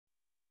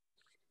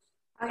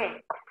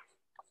Okay,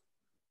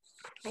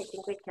 I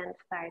think we can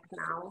start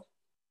now.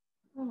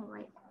 All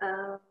right.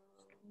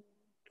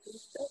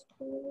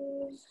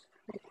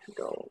 Let's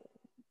go.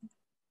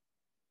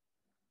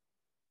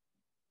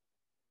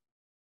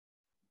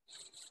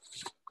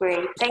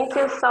 Great, thank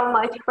you so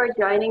much for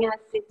joining us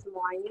this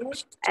morning.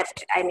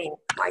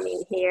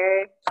 Morning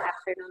here,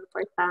 afternoon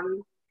for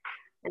some,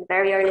 and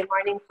very early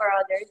morning for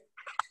others.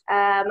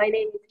 My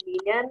name is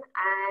Lilian.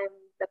 I'm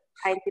the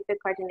scientific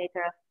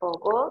coordinator of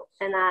POGO,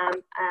 and I'm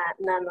a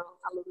NANO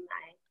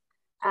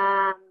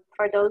alumni.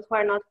 For those who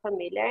are not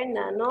familiar,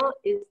 NANO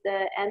is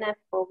the NF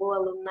POGO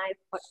Alumni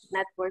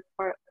Network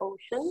for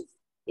Oceans.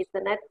 It's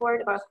a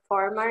network of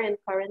former and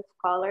current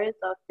scholars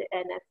of the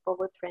NF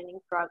POGO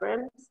training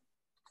programs.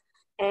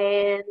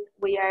 And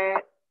we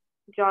are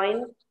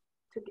joined,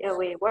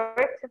 we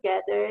work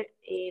together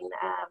in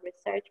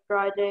research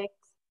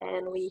projects,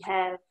 and we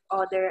have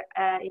other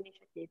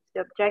initiatives.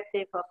 The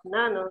objective of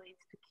NANO is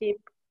to keep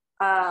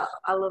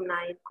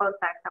alumni in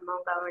contact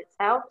among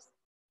ourselves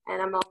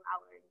and among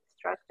our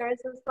instructors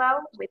as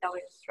well, with our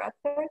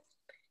instructors.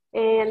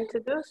 And to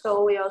do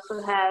so, we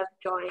also have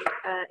joint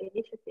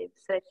initiatives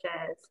such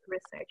as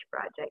research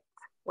projects.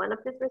 One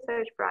of these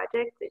research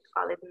projects is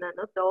called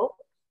NANO-DOPE,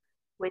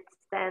 which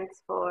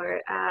stands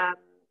for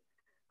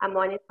a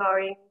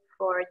monitoring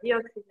for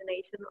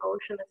deoxygenation,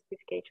 ocean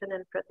acidification,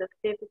 and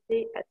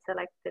productivity at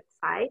selected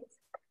sites.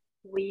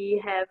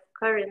 We have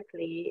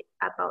currently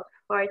about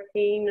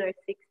 14 or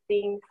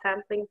 16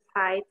 sampling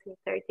sites in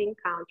 13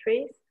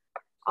 countries,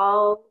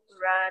 all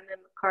run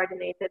and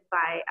coordinated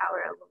by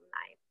our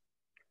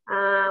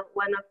alumni.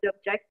 One of the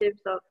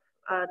objectives of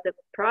the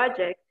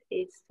project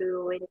is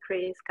to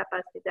increase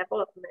capacity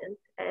development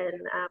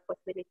and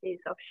possibilities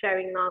of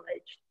sharing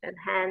knowledge, and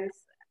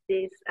hence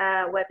this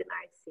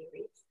webinar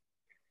series.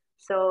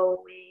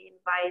 So we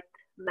invite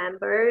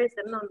members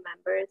and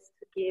non-members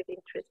to give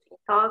interesting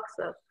talks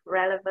of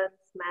relevant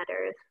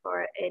matters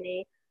for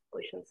any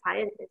ocean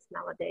scientist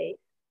nowadays.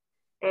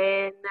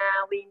 And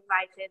we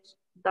invited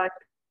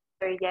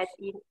Dr. Yet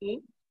Yin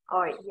Hee,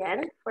 or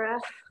Yen for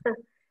us,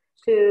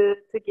 to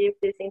give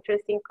this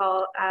interesting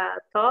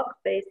talk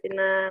based in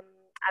a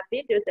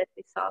video that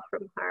we saw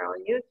from her on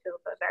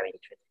YouTube, a very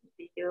interesting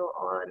video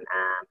on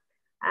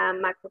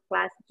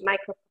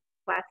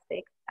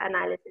microplastic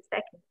analysis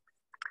techniques.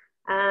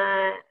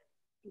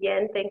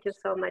 Yen, thank you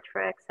so much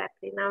for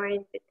accepting our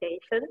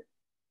invitation.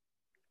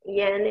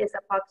 Yen is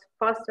a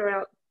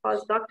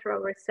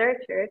postdoctoral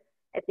researcher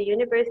at the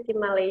University of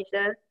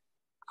Malaysia.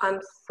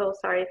 I'm so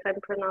sorry if I'm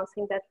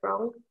pronouncing that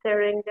wrong.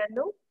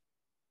 Terengganu?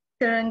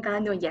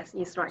 Terengganu, yes,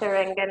 it's right.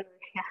 Terengganu,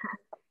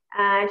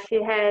 yeah.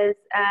 She has,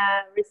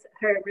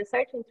 her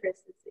research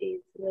interests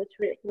is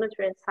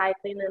nutrient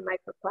cycling and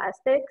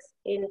microplastics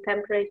in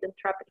temperate and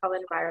tropical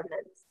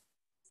environments.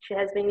 She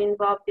has been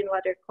involved in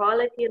water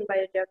quality and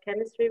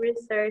biogeochemistry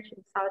research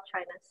in South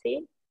China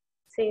Sea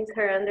since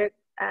her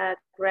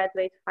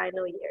undergraduate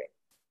final year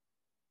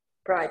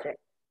project.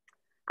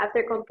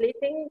 After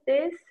completing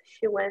this,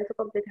 she went to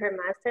complete her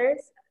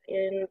master's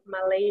in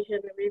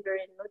Malaysian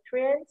riverine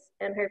nutrients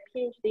and her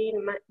PhD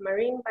in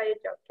marine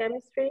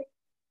biogeochemistry,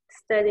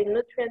 studying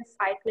nutrient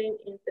cycling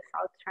in the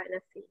South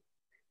China Sea.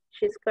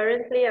 She's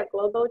currently a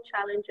Global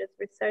Challenges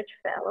Research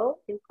Fellow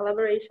in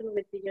collaboration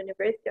with the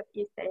University of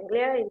East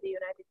Anglia in the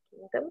United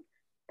Kingdom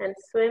and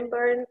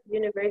Swimburne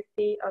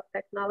University of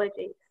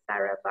Technology,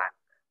 Sarawak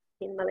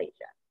in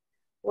Malaysia,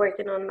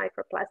 working on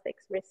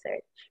microplastics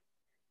research.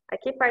 A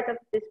key part of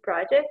this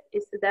project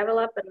is to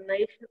develop a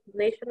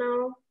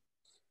national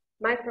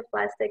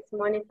microplastics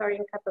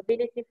monitoring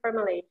capability for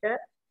Malaysia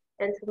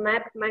and to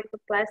map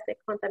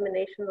microplastic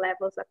contamination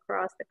levels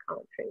across the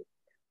country.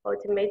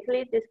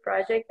 Ultimately, this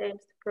project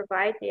aims to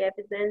provide the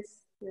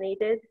evidence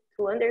needed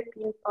to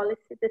underpin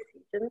policy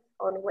decisions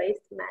on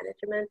waste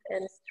management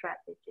and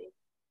strategy.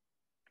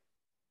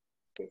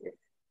 This is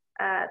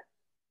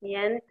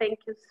Yen,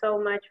 thank you so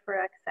much for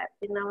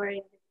accepting our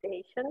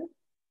invitation.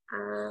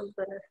 I'm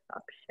gonna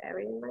stop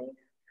sharing my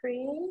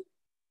screen.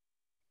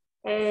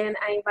 And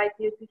I invite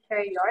you to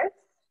share yours.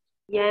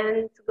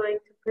 Yen's going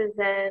to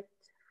present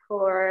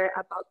for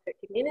about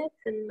 30 minutes,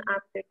 and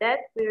after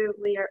that,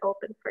 we are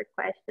open for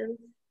questions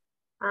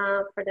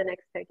for the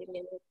next 30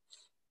 minutes.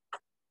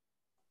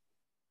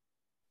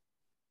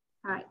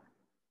 All right.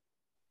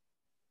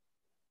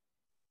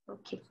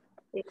 Okay.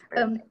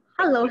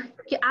 Hello,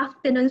 good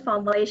afternoon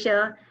from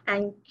Malaysia,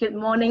 and good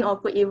morning or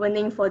good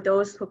evening for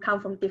those who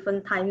come from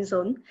different time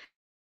zones.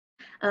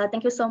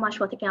 Thank you so much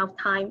for taking out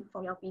time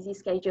from your busy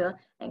schedule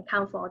and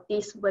come for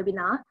this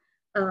webinar.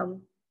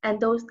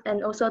 And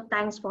also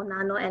thanks for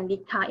Nano and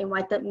Lika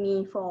invited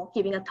me for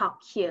giving a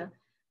talk here.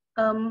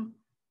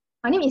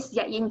 My name is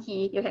Yet Yin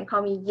Hee. You can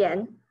call me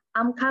Yen.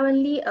 I'm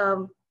currently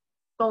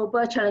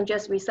Global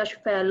Challenges Research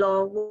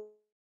Fellow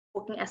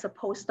working as a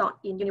postdoc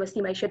in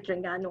Universiti Malaysia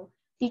Terengganu.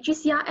 The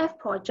GCRF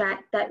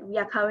project that we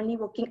are currently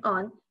working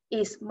on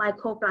is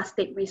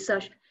microplastic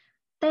research.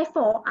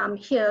 Therefore, I'm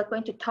here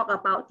going to talk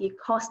about the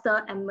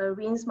coastal and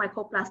marine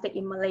microplastic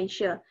in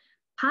Malaysia,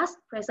 past,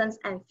 present,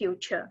 and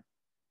future.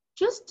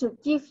 Just to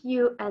give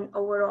you an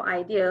overall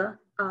idea,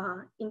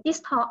 in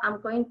this talk,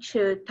 I'm going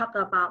to talk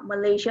about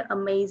Malaysia's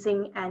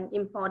amazing and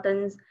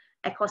important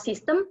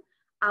ecosystem,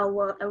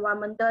 our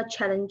environmental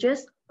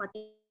challenges,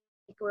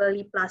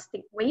 particularly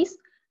plastic waste,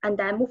 and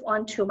then move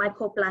on to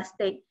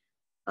microplastic,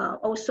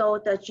 also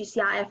the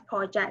GCRF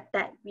project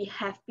that we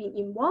have been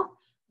involved,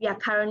 we are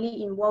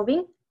currently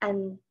involving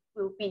and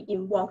will be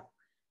involved.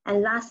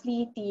 And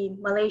lastly, the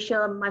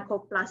Malaysian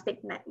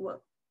Microplastics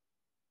Network.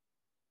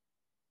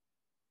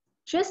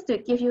 Just to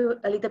give you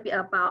a little bit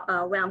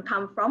about where I'm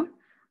come from,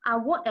 I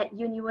work at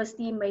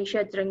Universiti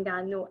Malaysia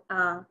Terengganu,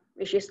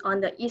 which is on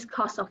the east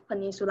coast of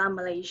Peninsula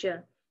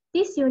Malaysia.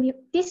 This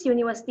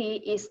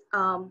university is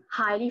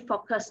highly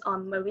focused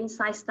on marine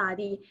science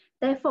study.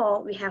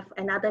 Therefore, we have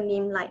another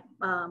name like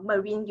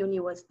Marine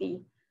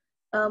University.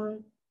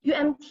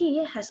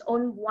 UMT has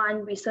owned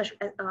one research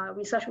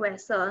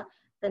vessel.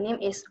 The name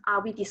is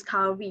RV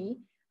Discovery.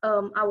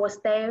 I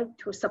was there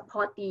to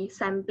support the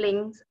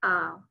samplings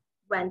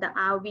when the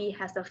RV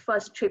has the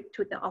first trip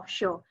to the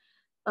offshore.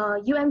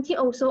 UMT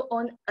also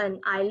owns an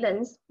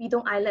island,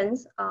 Bidong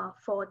Islands,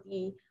 for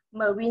the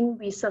marine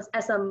research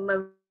as a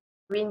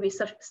marine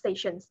research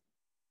stations.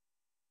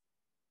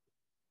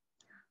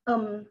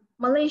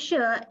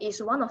 Malaysia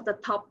is one of the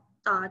top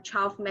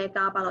 12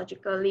 mega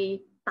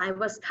biologically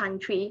diverse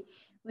country.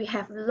 We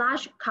have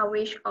large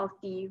coverage of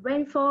the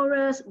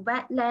rainforest,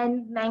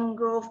 wetland,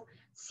 mangrove,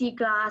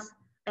 seagrass,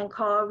 and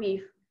coral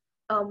reef.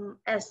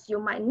 As you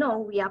might know,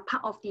 we are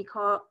part of the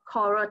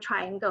coral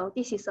triangle.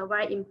 This is a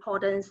very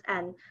important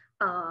and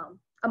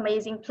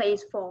amazing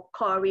place for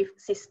coral reef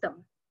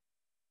system.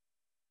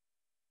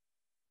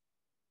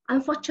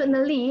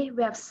 Unfortunately,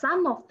 we have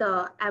some of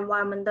the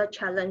environmental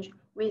challenge,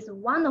 with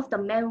one of the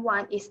main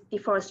one is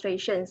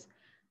deforestation.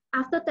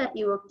 After that,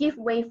 it will give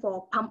way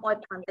for palm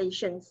oil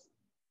plantations.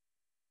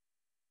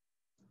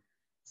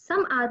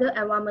 Some other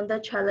environmental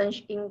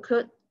challenge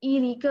include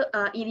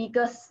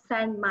illegal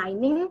sand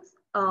mining,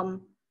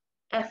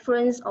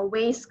 effluents or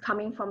waste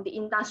coming from the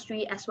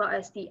industry, as well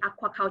as the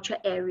aquaculture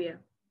area.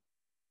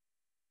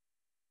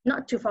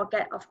 Not to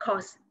forget, of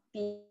course,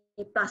 the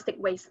plastic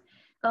waste.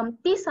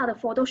 These are the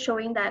photos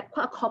showing that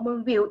quite a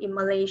common view in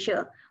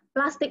Malaysia.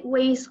 Plastic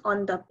waste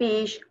on the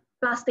beach,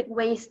 plastic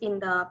waste in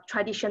the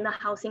traditional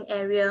housing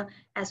area,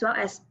 as well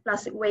as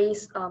plastic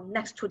waste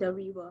next to the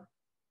river.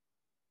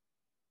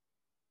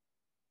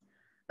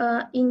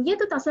 In year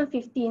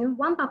 2015,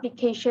 one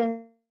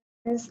publication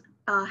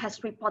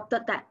has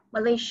reported that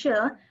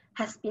Malaysia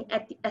has been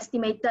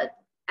estimated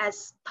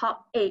as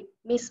top 8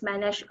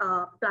 mismanaged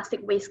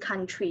plastic waste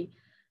country.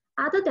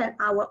 Other than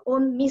our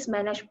own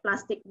mismanaged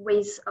plastic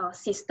waste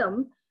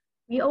system,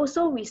 we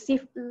also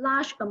receive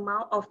large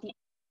amount of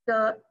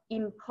the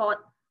import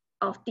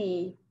of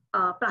the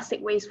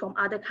plastic waste from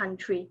other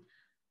country.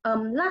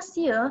 Last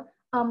year,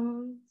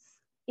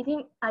 I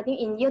think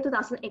in year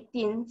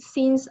 2018,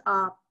 since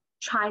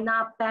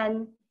China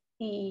banned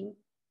the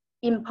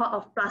import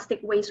of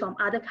plastic waste from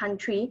other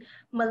country,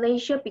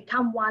 Malaysia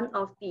became one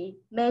of the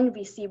main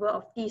receiver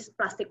of this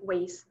plastic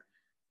waste.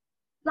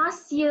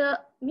 Last year,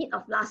 mid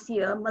of last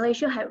year,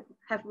 Malaysia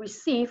have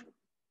received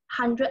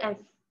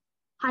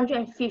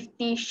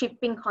 150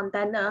 shipping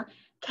container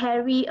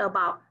carry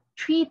about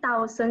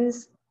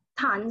 3,000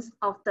 tons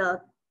of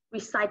the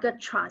recycled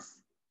trash.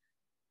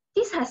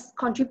 This has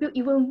contributed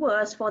even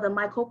worse for the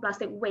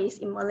microplastic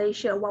waste in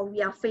Malaysia while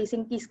we are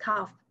facing this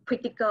kind of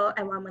critical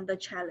environmental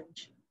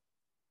challenge.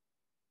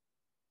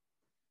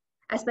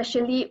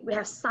 Especially, we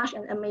have such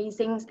an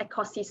amazing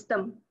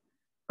ecosystem,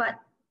 but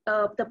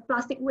the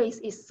plastic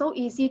waste is so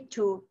easy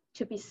to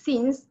be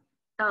seen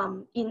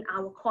in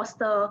our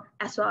coastal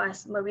as well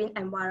as marine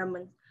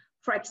environment.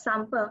 For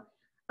example,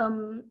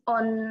 on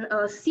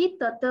sea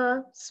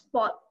turtle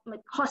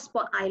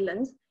hotspot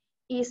islands,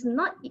 it's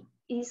not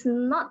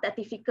that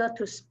difficult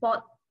to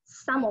spot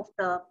some of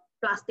the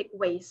plastic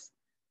waste,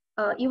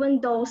 even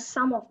though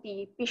some of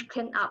the beach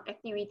cleanup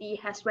activity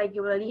has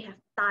regularly have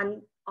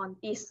done on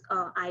these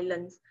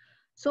islands.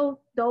 So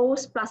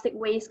those plastic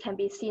waste can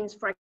be seen,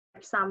 for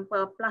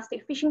example,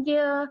 plastic fishing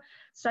gear,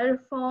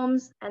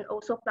 styrofoams, and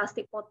also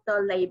plastic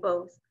bottle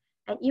labels.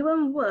 And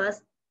even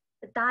worse,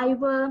 the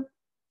diver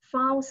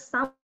found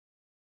some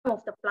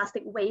of the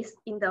plastic waste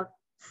in the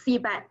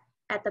seabed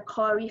at the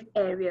coral reef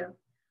area.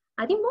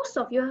 I think most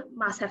of you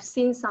must have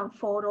seen some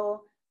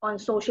photo on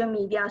social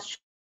media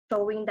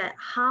showing that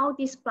how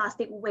this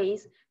plastic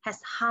waste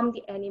has harmed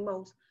the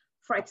animals.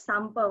 For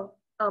example,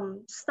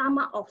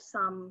 stomach of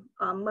some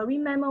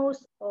marine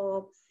mammals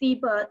or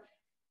seabird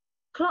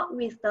clogged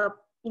with the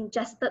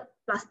ingested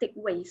plastic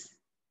waste.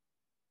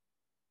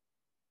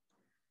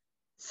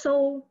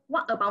 So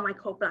what about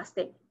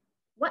microplastic?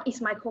 What is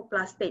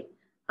microplastic?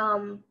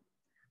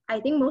 I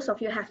think most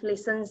of you have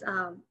listened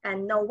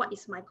and know what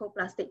is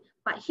microplastic,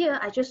 but here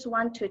I just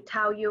want to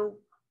tell you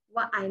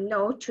what I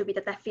know to be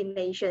the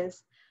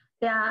definitions.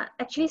 There are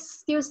actually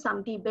still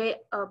some debate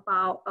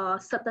about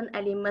certain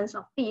elements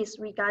of this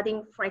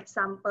regarding, for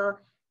example,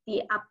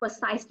 the upper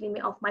size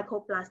limit of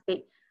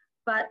microplastic.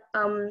 But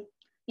the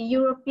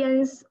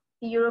Europeans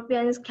the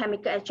European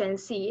Chemical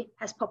Agency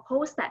has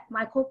proposed that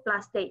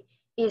microplastic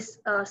is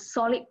a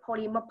solid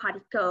polymer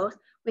particles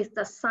with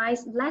the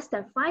size less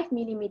than 5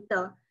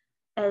 millimeter,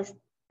 and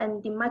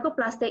the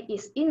microplastic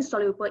is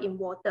insoluble in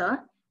water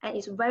and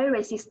is very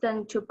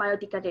resistant to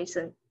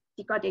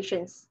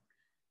degradations.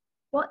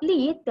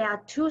 Broadly, there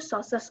are two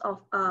sources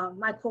of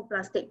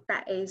microplastic,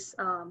 that is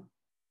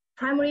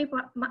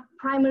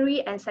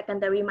primary and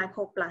secondary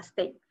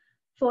microplastic.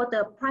 For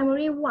the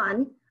primary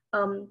one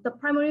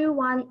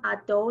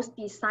are those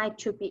designed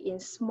to be in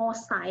small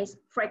size,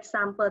 for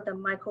example, the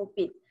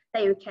microbit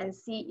that you can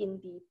see in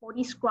the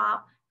body scrub,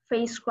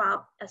 face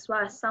scrub, as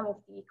well as some of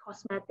the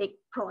cosmetic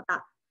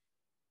products.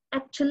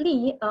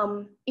 Actually,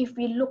 if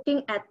we're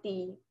looking at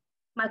the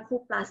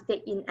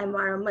microplastic in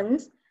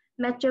environments,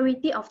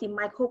 majority of the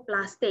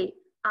microplastic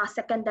are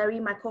secondary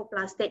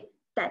microplastic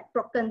that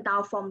broken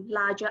down from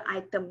larger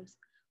items.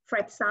 For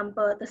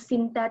example, the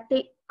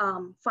synthetic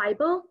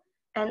fiber,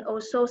 and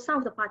also some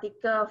of the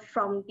particles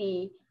from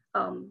the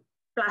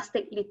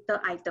plastic litter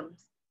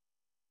items.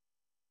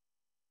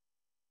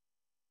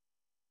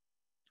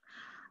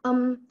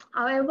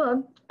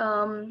 However,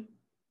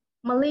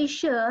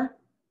 Malaysia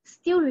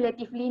still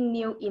relatively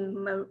new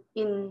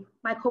in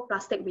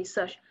microplastic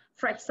research.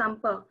 For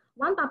example,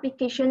 one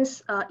publication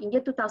in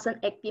year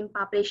 2018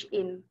 published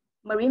in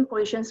Marine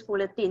Pollution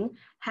Bulletin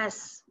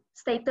has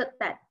stated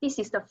that this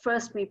is the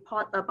first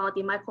report about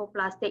the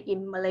microplastic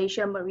in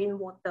Malaysian marine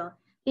water.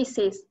 This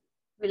is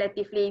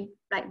relatively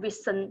like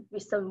recent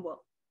work.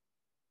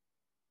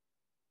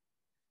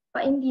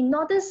 But in the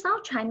northern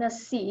South China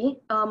Sea,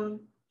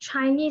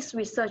 Chinese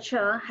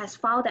researcher has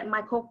found that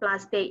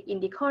microplastic in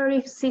the coral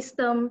reef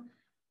system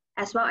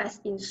as well as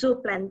in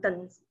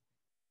zooplankton.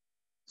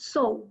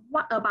 So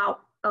what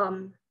about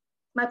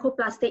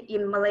microplastic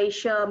in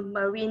Malaysia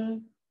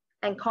marine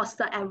and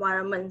coastal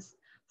environments?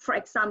 For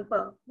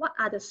example, what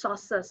are the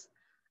sources?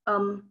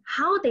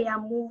 How they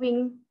are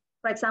moving,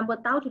 for example,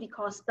 down to the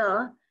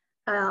coastal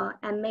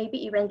and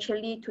maybe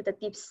eventually to the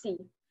deep sea.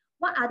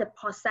 What are the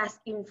process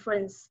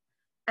influence?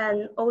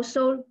 And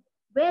also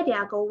where they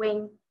are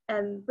going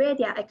and where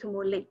they are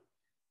accumulate.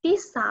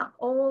 These are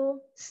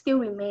all still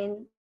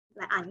remain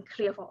like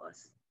unclear for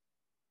us.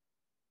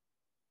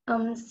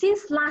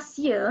 Since last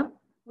year,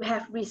 we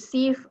have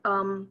received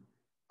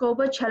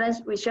Global Challenge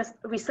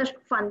research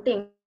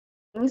funding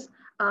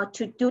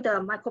to do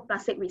the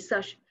microplastic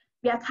research.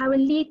 We are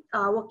currently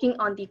working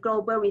on the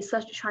Global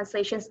Research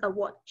Translations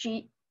Award,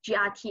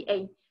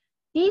 GRTA.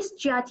 This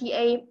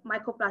GRTA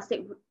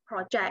microplastic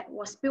project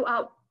was built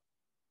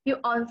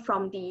on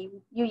from the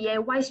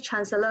UEA Vice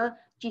Chancellor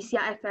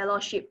GCRF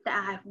Fellowship that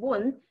I have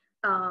won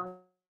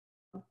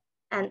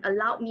and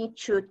allowed me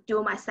to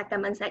do my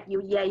secondments at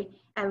UEA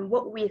and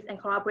work with and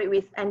collaborate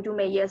with Andrew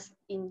Mayers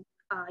in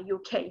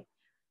UK.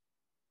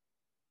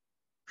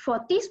 For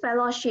this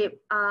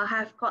fellowship, I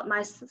have got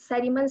my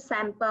sediment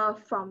sample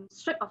from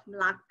Strait of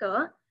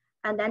Malacca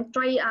and then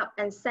dry it up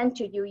and sent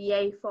to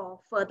UEA for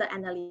further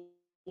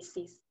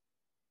analysis.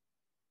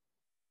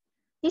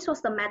 This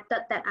was the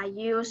method that I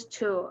used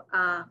to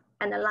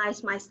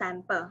analyze my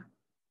sample.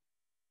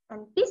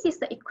 And this is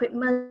the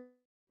equipment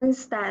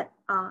that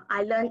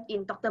I learned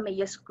in Dr.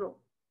 Mayer's group.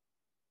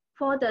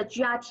 For the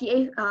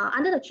GRTA,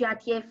 under the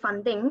GRTA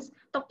fundings,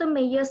 Dr.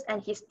 Mayers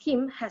and his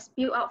team has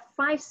built out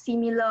 5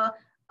 similar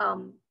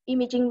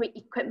imaging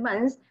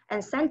equipments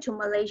and sent to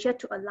Malaysia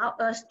to allow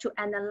us to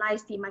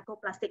analyze the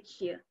microplastic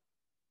here.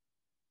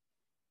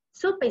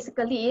 So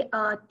basically,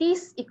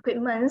 these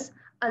equipments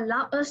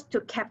allow us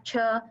to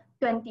capture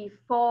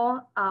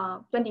 24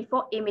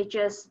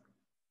 images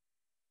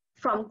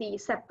from the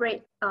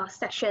separate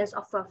sections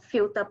of a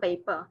filter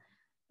paper,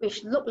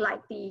 which look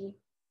like the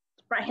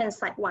right-hand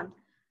side one.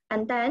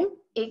 And then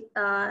it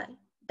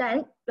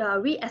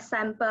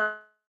reassemble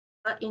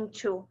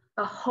into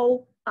a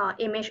whole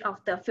image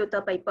of the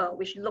filter paper,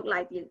 which look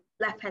like the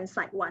left-hand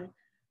side one.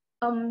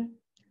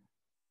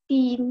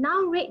 The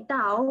now red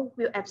down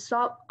will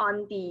absorb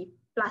on the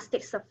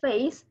plastic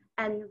surface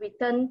and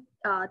return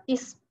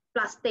this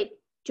plastic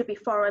to be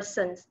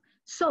fluorescent.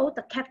 So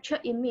the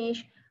captured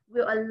image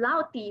will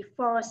allow the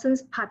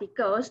fluorescent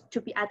particles to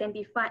be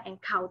identified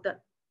and counted.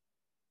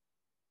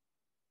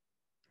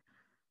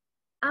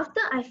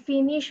 After I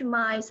finished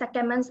my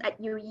secondments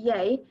at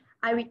UEA,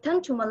 I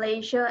returned to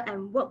Malaysia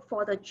and worked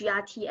for the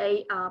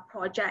GRTA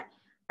project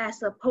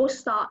as a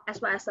postdoc as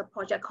well as a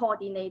project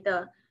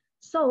coordinator.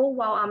 So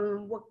while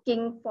I'm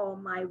working for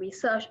my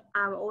research,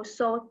 I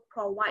also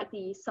provide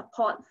the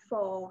support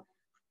for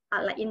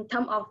like in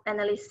terms of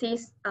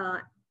analysis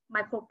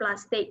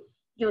microplastic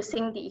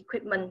using the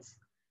equipment.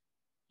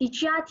 The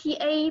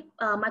GRTA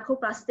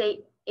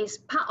microplastic is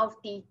part of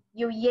the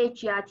UEA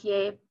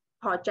GRTA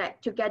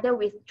project together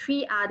with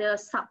 3 other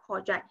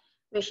sub-projects,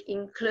 which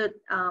include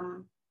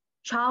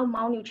child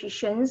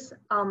malnutrition,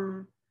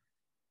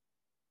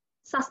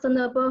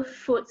 sustainable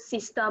food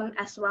system,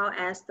 as well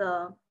as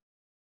the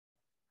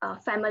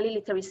family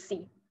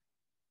literacy.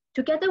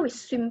 Together with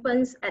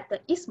Swimburne at the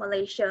East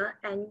Malaysia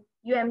and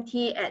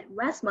UMT at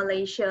West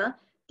Malaysia,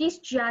 this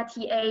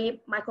GRTA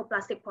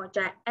microplastic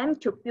project aims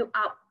to build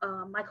up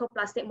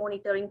microplastic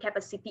monitoring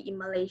capacity in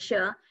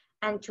Malaysia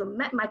and to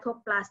map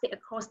microplastic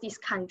across this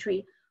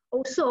country.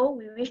 Also,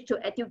 we wish to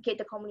educate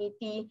the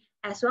community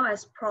as well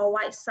as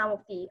provide some of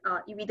the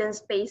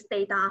evidence-based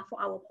data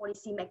for our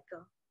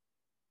policymaker.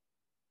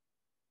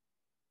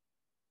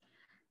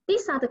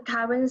 These are the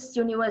current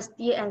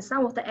university and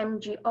some of the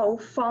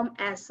NGO formed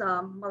as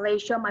a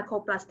Malaysia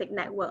Microplastic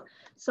Network.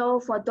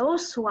 So for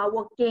those who are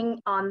working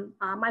on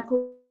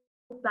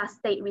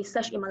microplastic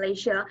research in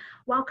Malaysia,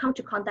 welcome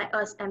to contact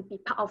us and be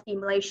part of the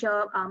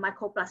Malaysia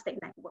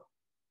Microplastic Network.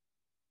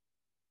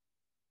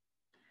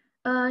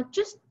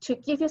 Just to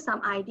give you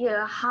some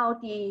idea how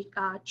the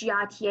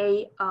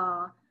GRTA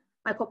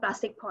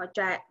microplastic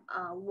project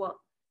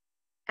works.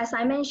 As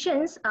I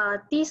mentioned,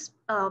 this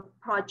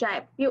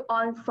project built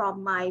on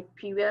from my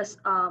previous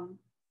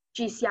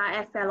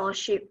GCRF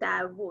fellowship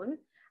that I won.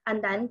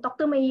 And then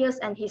Dr. Mayers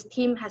and his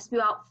team has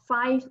built out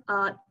 5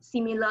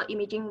 similar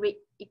imaging rig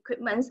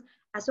equipments,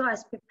 as well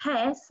as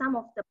prepare some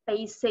of the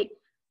basic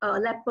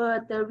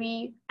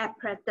laboratory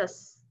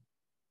apparatus.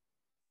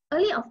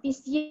 Early of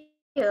this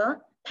year,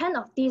 10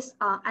 of these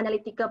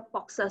analytical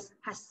boxes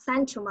has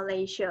sent to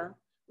Malaysia,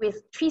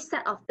 with 3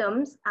 sets of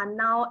them are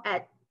now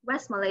at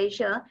West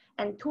Malaysia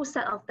and 2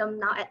 sets of them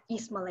now at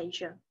East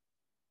Malaysia.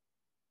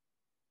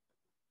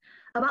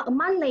 About a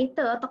month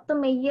later, Dr.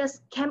 Mayers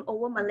came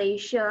over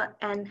Malaysia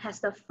and has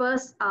the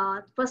first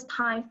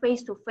time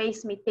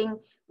face-to-face meeting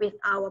with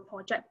our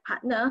project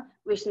partner,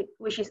 which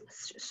is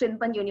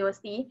Swimburne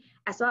University,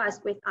 as well as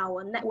with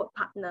our network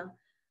partner.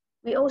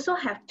 We also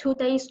have 2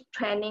 days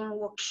training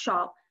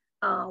workshop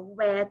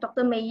where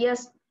Dr.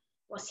 Mayers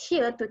was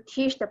here to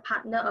teach the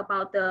partner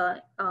about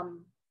the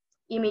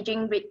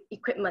imaging rig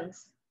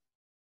equipments.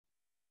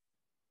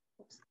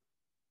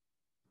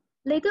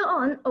 Later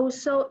on,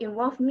 also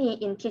involved me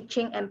in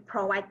teaching and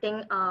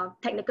providing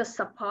technical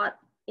support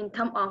in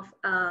terms of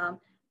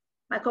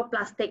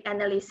microplastic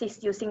analysis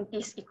using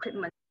this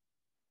equipment.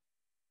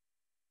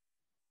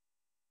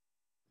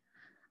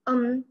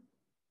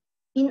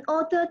 In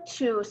order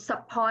to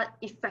support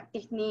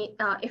effective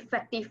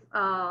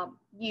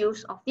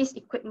use of these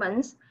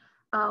equipments,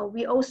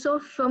 we also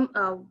filmed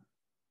a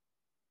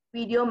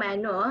video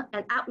manual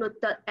and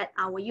uploaded at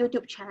our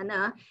YouTube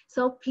channel.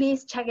 So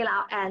please check it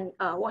out and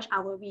watch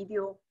our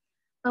video.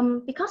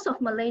 Because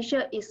of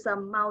Malaysia is a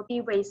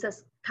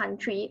multi-races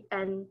country,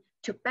 and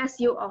to best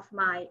use of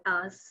my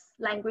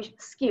language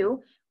skill,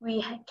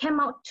 we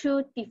came out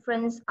 2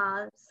 different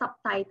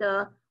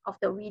subtitles of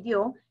the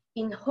video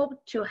in hope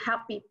to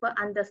help people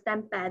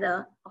understand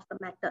better of the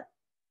method.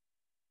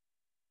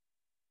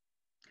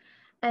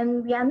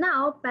 And we are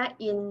now back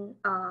in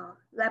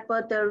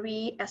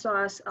laboratory as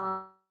well as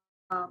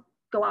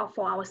go out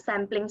for our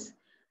samplings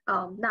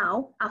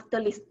now after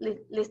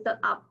listed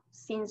up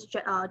since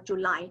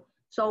July.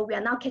 So we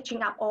are now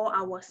catching up all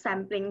our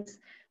samplings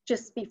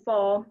just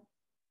before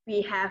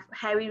we have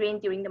heavy rain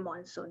during the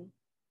monsoon.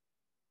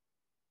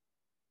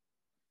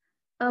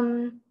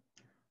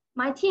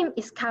 My team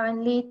is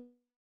currently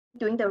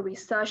doing the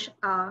research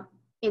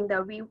in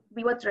the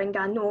River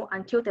Terengganu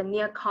until the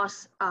near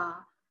coast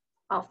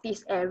of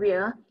this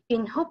area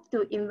in hope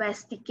to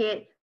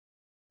investigate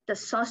the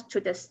source to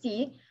the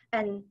sea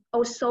and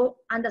also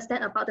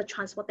understand about the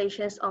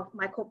transportations of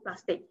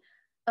microplastic.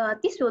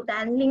 This will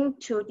then link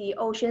to the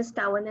oceans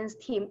governance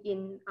team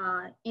in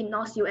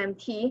North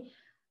UMT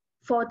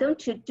for them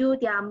to do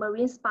their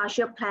marine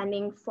spatial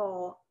planning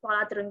for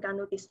Kuala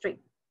Terengganu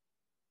district.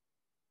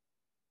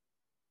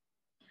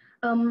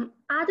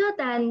 Other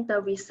than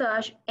the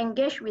research,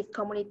 engage with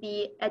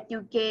community,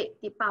 educate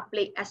the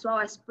public, as well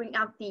as bring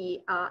out the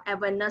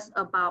awareness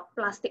about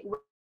plastic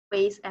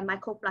waste and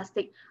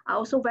microplastic are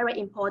also very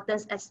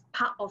important as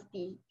part of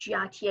the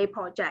GRTA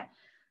project.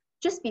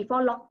 Just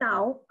before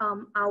lockdown,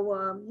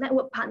 our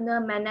network partner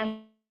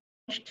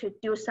managed to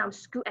do some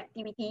school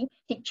activity,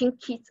 teaching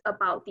kids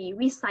about the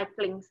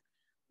recycling.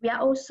 We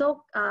are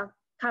also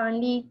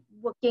currently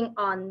working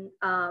on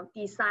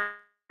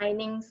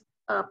designing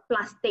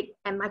plastic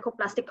and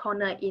microplastic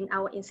corner in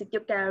our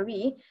institute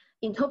gallery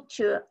in hope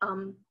to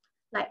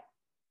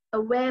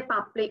aware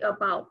public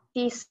about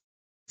this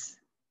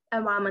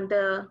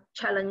environmental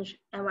challenge,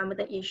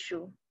 environmental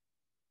issue.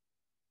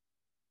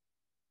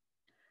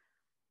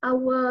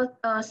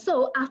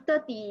 So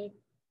after the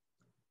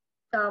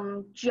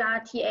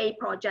GRTA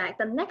project,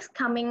 the next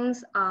coming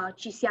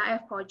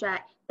GCRF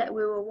project that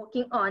we were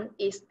working on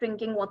is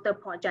drinking water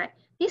project.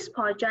 This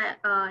project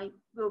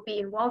will be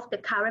involved the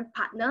current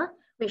partner,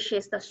 which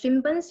is the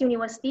Swimburne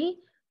University,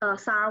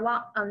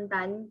 Sarawak, and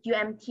then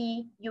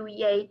UMT,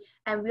 UEA,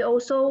 and we're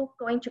also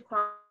going to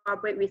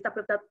collaborate with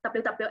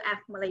WWF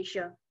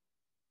Malaysia.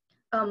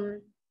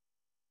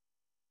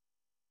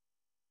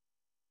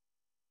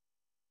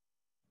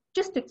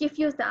 Just to give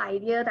you the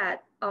idea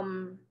that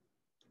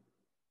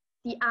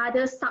the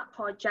other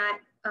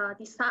sub-project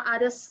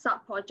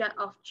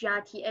of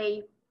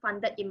GRTA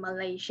funded in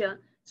Malaysia.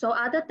 So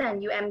other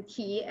than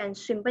UMT and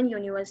Swimburne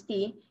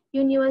University,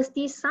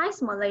 University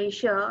Science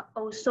Malaysia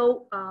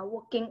also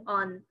working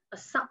on a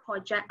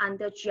sub-project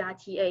under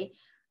GRTA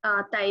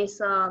that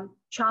is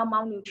child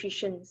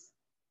malnutrition.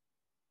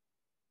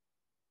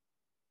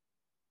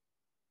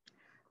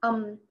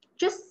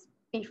 Just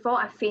before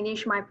I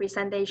finish my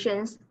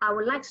presentations, I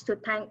would like to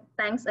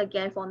thanks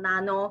again for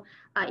Nano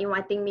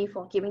inviting me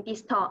for giving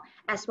this talk,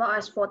 as well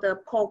as for the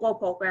POGO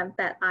program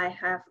that I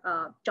have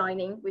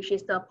joining, which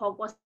is the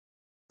POGO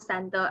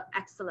Center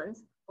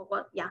Excellence.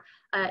 POGO, yeah,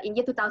 in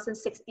year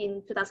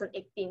 2016,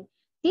 2018.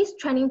 These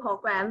training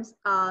programs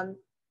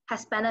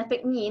has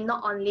benefited me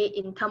not only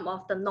in terms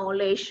of the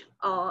knowledge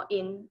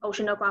in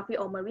oceanography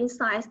or marine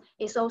science,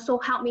 it's also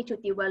helped me to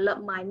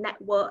develop my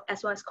network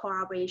as well as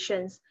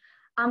collaborations.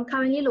 I'm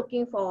currently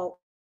looking for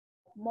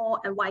more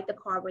and wider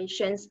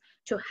collaborations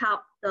to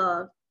help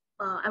the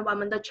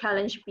environmental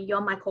challenge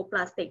beyond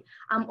microplastic.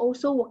 I'm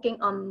also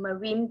working on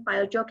marine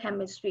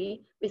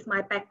biogeochemistry with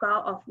my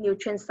background of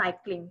nutrient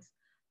cycling.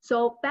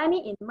 So bear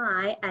me in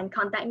mind and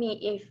contact me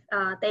if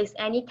there's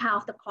any kind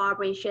of the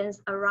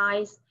collaborations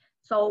arise,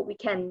 so we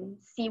can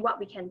see what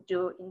we can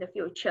do in the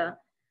future.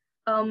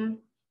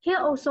 Here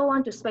also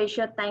want to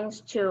special thanks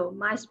to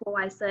my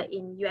supervisor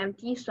in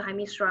UMT,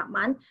 Suhaimi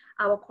Suratman,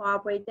 our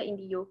collaborator in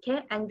the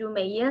UK, Andrew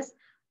Mayers,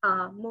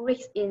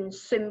 Murix in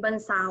Swimburne,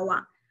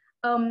 Sarawak.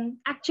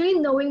 Actually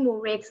knowing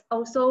Murix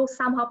also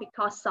somehow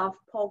because of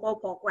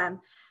POGO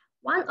program.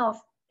 One of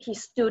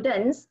his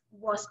students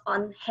was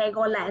on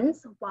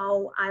Hegolands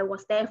while I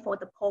was there for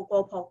the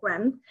POGO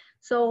program.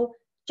 So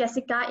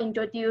Jessica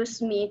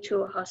introduced me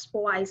to her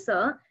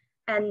supervisor,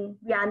 and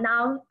we are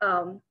now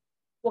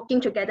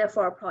working together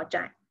for a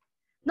project.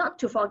 Not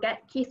to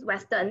forget Keith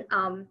Weston,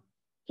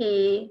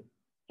 he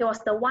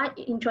was the one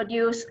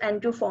introduced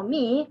Andrew for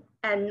me,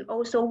 and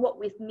also worked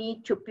with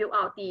me to build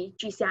out the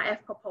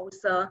GCRF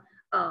proposal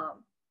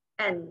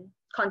and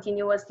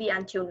continuously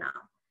until now.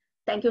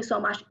 Thank you so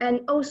much.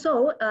 And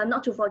also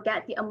not to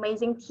forget the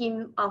amazing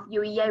team of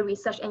UEA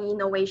Research and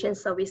Innovation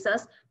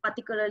Services,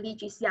 particularly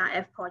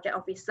GCRF Project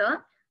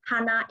Officer,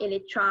 Hannah,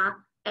 Elitra,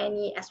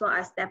 Annie, as well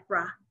as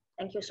Deborah.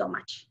 Thank you so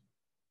much.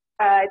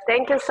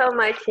 Thank you so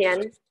much,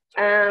 Yan.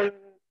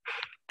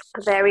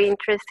 Very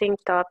interesting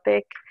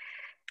topic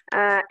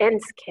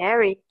and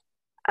scary.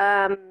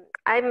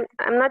 I'm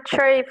not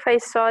sure if I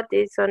saw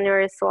this on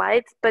your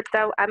slides, but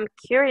I'm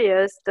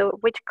curious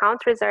which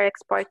countries are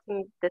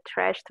exporting the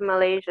trash to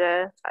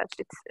Malaysia.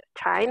 It's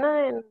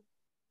China and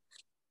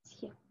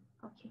here.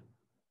 Okay.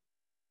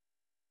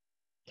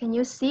 Can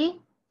you see?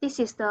 This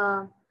is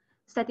the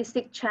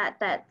statistic chart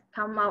that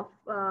come out.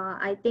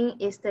 I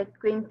think is the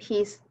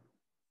Greenpeace.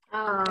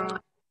 Okay.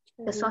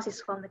 The source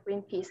is from the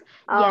Greenpeace.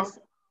 Oh. Yes.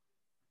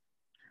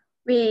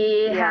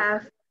 We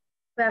have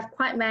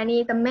quite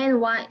many. The main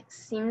one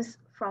seems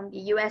from the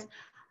US.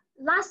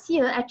 Last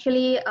year,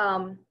 actually,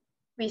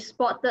 we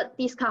spotted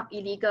this kind of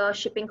illegal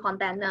shipping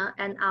container,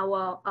 and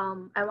our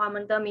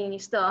environmental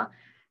minister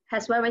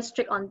has very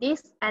strict on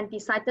this and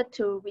decided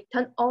to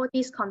return all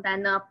these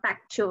containers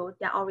back to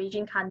their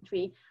origin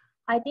country.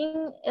 I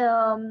think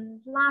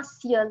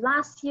last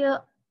year,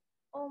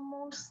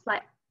 almost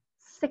like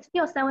 60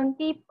 or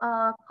 70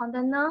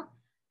 container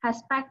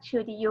has back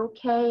to the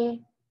UK.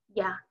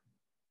 Yeah.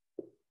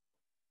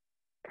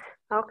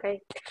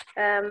 Okay.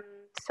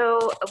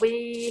 So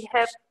we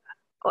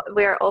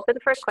are open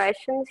for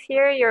questions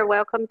here. You're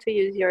welcome to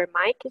use your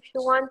mic if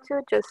you want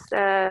to. Just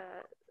I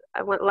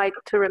would like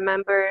to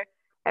remember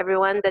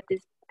everyone that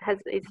this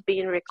is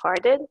being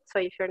recorded. So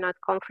if you're not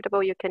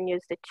comfortable, you can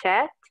use the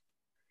chat.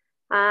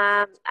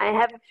 I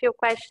have a few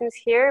questions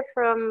here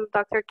from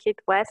Dr. Keith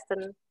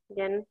Weston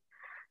again.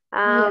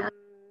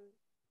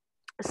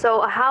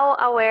 So how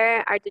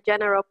aware are the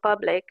general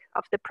public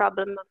of the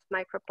problem of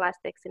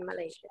microplastics in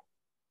Malaysia?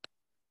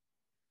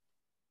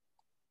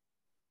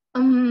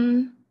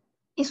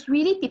 It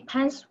really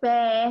depends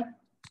where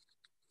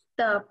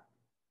the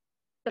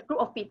group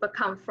of people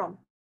come from.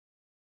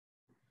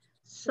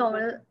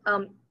 So,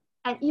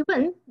 and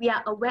even we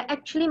are aware,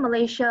 actually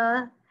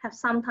Malaysia have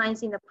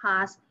sometimes in the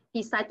past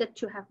decided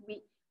to have,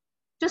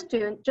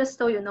 just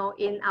so you know,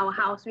 in our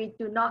house, we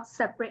do not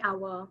separate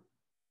our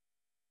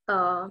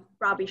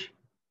rubbish.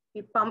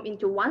 We bump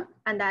into one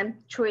and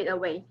then throw it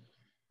away.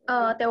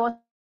 There was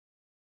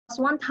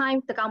one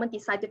time the government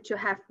decided to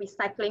have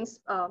recycling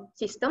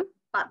system,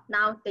 but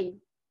now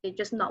they're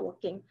just not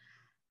working.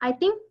 I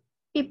think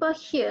people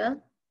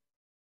here,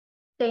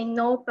 they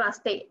know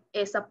plastic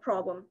is a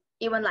problem.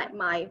 Even like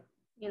my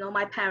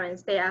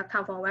parents, they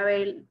come from a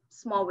very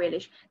small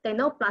village. They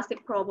know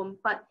plastic problem,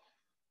 but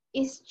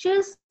it's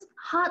just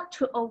hard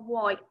to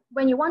avoid.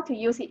 When you want to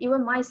use it,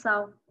 even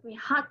myself, we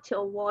hard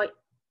to avoid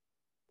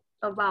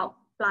about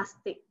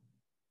plastic.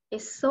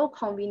 It's so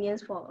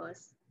convenient for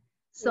us.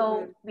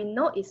 So we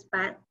know it's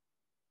bad,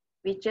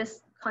 we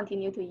just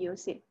continue to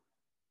use it.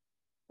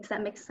 Does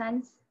that make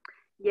sense?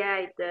 Yeah,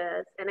 it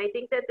does. And I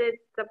think that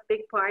it's a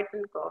big part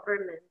in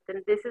government.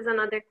 And this is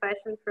another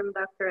question from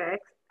Dr.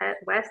 X at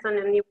Weston,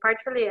 and you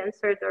partially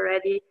answered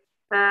already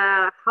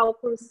how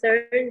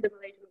concerned the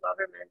Malaysian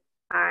government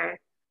are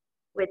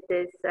with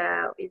this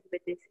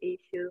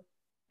issue.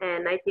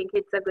 And I think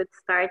it's a good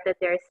start that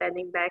they're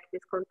sending back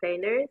these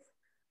containers.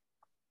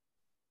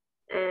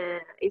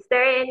 Is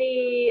there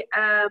any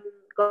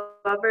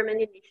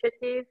government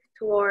initiative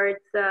towards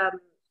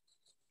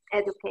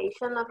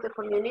education of the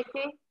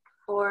community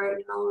for,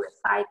 you know,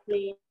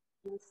 recycling,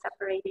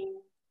 separating?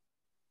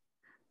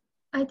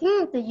 I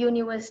think the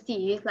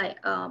university, like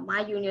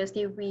my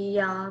university,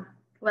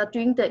 we're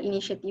doing the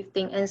initiative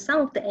thing, and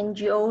some of the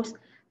NGOs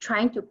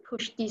trying to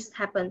push this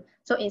happen.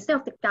 So instead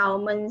of the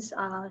governments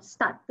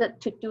started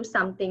to do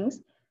some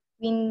things,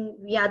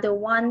 we are the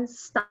ones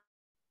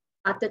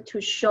started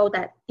to show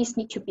that this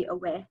need to be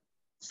aware.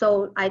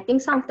 So I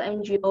think some of the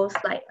NGOs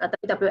like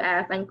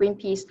WWF and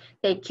Greenpeace,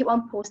 they keep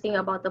on posting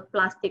about the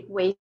plastic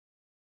waste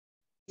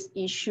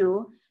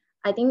issue.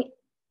 I think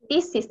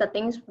this is the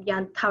things we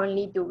are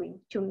currently doing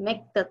to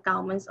make the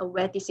governments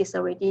aware this is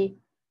already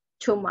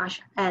too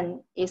much and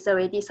it's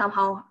already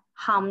somehow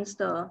harms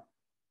the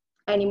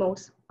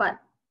animals. But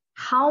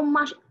how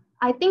much,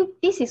 I think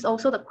this is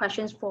also the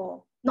questions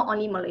for not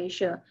only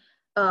Malaysia,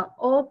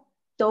 all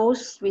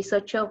those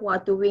researchers who are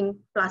doing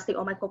plastic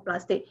or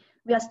microplastic,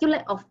 we are still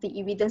lack of the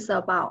evidence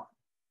about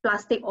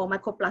plastic or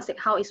microplastic,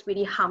 how it's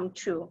really harm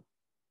to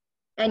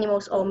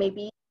animals or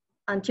maybe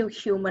until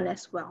human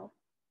as well.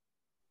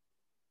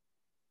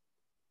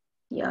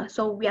 Yeah,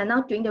 so we are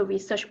now doing the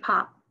research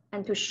part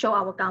and to show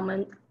our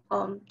government,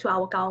 to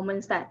our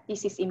governments that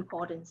this is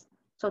important.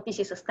 So this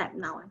is a step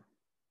now.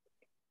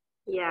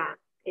 Yeah,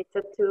 it's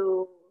a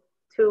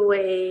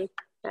two-way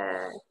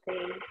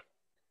thing.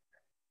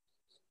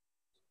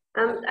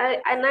 I'm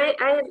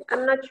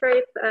not sure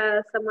if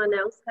someone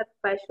else have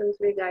questions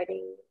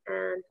regarding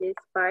this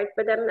part,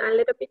 but I'm a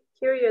little bit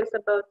curious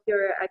about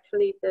your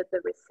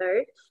the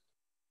research.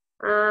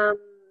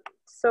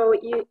 So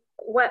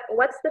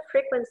what's the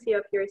frequency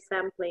of your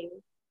sampling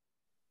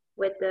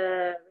with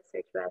the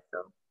research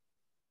vessel?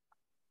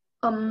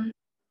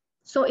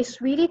 So it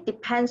really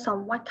depends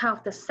on what kind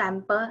of the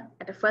sample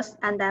at the first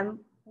and then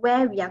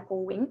where we are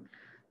going.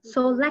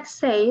 So let's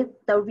say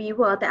the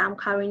river that I'm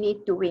currently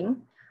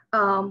doing,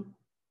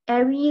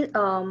 every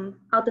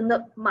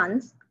alternate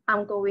months,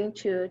 I'm going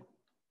to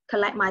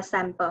collect my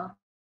sample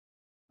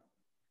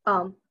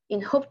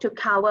in hope to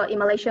cover, in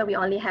Malaysia, we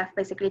only have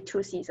basically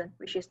 2 seasons,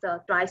 which is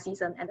the dry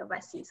season and the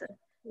wet season.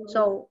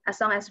 So as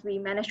long as we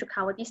manage to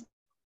cover these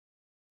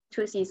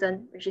 2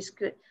 seasons, which is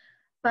good.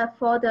 But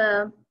for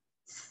the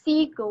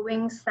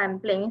sea-going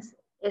samplings,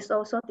 it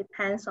also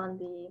depends on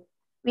the,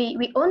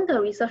 we own the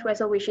research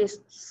vessel, which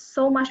is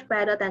so much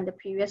better than the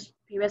previous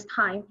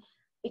time,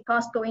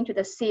 because going to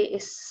the sea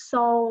is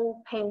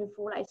so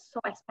painful, like so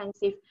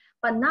expensive.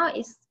 But now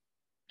it's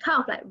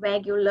kind of like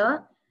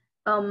regular,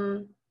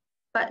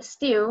 but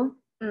still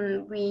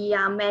we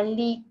are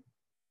mainly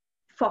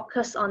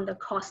focused on the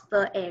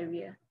coastal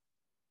area,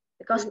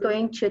 because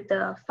going to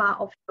the far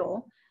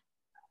offshore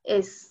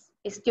is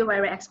still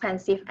very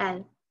expensive,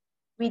 and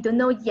we don't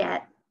know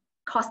yet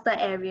coastal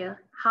area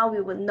how we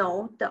will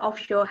know the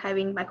offshore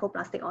having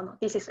microplastic or not.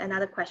 This is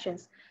another question.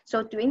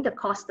 So doing the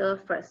coastal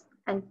first,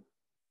 and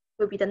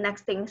will be the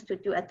next things to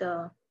do at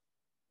the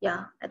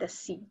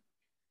sea.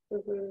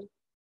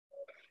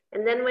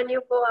 And then when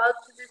you go out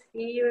to the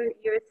sea,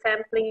 you're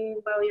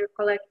sampling while you're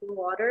collecting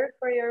water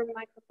for your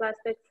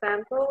microplastic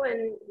sample,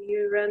 and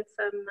you run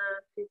some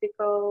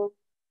physical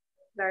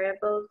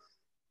variables.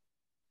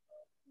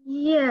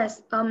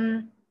 Yes.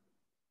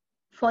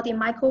 For the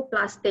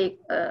microplastic,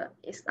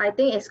 I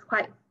think it's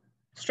quite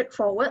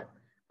straightforward.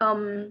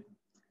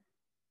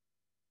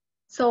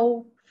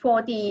 So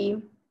for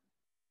the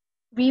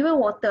river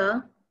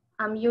water,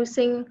 I'm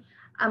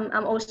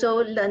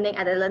also learning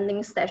at the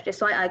learning stage.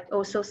 That's why I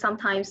also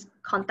sometimes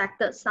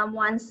contacted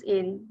someone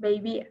in,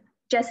 maybe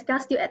Jessica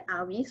still at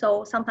RV.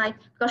 So sometimes,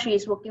 because she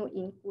is working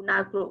in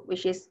Guna group,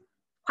 which is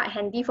quite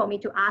handy for me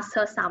to ask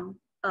her some,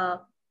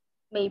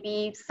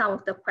 maybe some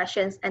of the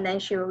questions, and then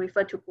she will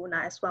refer to Guna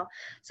as well.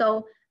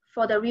 So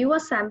for the river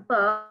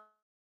sample,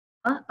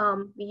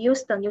 we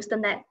use the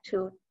Newton net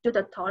to do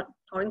the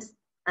torrents,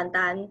 and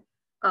then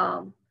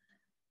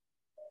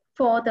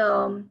for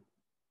the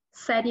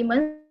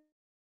sediments,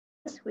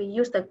 we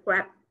use the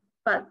grab,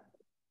 but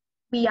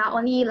we are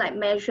only like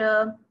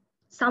measure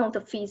some of the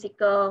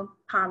physical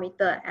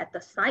parameter at the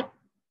site,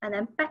 and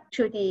then back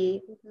to the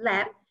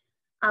lab,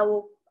 I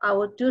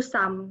will do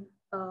some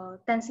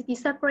density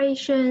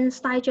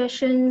separations,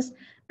 digestions,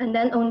 and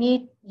then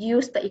only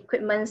use the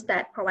equipments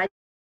that provided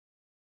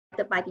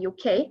by the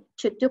UK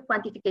to do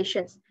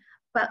quantifications.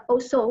 But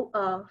also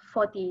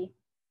for the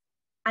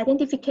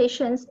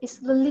identifications,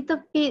 it's a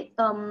little bit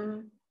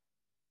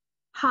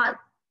hard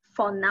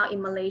for now in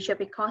Malaysia,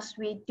 because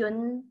we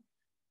don't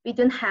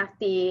have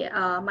the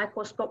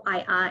microscope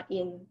IR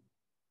in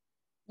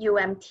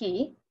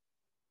UMT.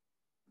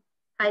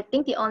 I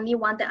think the only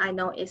one that I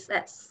know is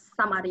at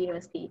some other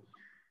university.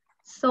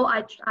 So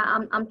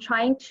I'm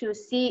trying to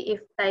see if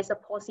there is a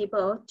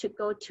possible to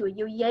go to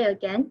UEA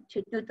again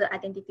to do the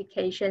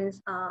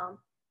identifications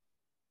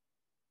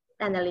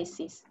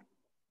analysis.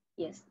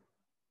 Yes.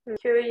 I'm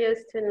curious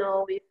to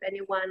know if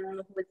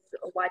anyone who's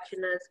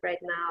watching us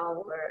right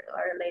now or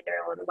later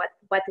on,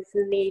 what is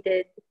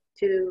needed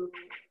to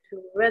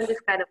run this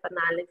kind of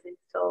analysis.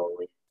 So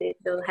if they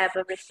don't have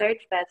a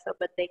research vessel,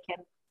 but they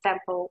can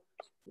sample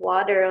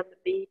water on the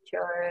beach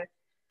or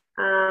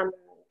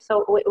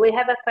so we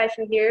have a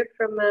question here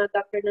from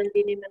Dr.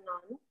 Nandini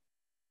Menon.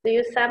 Do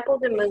you sample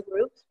the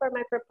mangroves for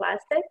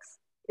microplastics?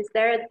 Is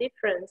there a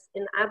difference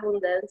in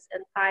abundance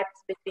and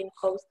types between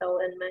coastal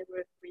and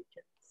mangrove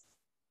regions?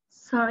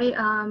 Sorry,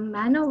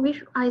 Mano,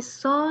 which I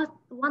saw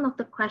one of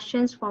the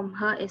questions from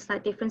her is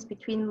like difference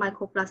between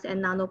microplastic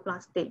and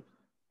nanoplastic.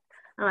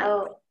 All right.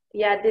 Oh,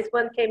 yeah, this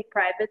one came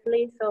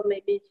privately, so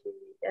maybe she,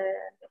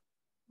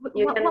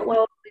 you can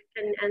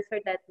answer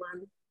that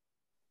one.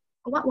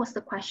 What was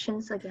the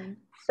questions again?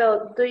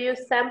 So, do you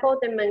sample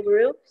the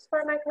mangroves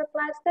for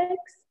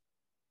microplastics?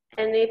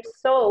 And if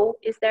so,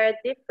 is there a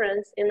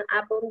difference in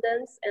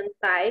abundance and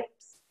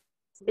types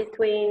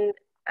between,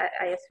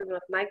 I assume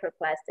of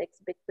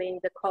microplastics, between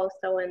the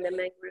coastal and the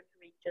mangrove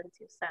regions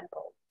you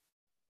sampled?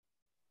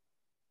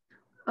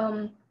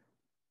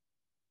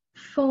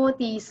 For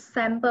the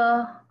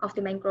sample of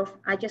the mangrove,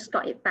 I just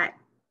got it back,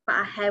 but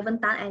I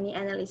haven't done any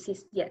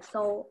analysis yet,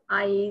 so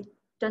I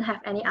don't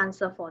have any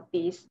answer for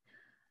this.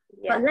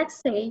 Yeah. But let's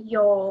say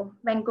your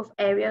mangrove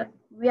area,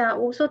 we are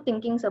also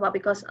thinking about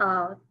because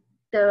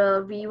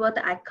the river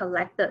that I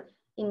collected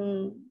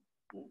in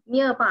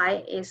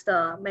nearby is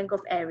the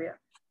mangrove area.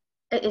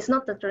 It's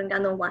not the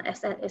Terengganu one,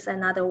 it's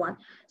another one.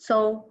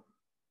 So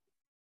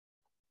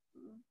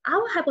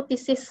our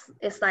hypothesis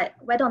is like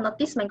whether or not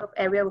this mangrove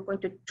area we're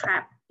going to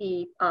trap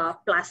the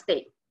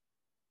plastic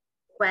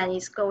when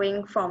it's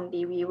going from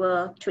the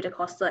river to the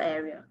coastal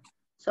area.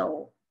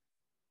 So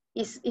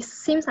it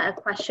seems like a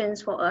question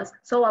for us.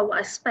 So I would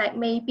expect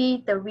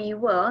maybe the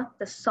river,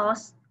 the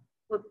source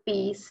would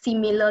be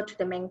similar to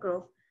the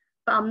mangrove,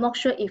 but I'm not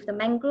sure if the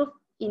mangrove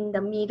in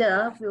the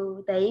middle,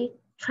 will they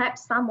trap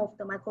some of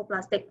the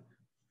microplastic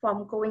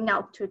from going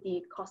out to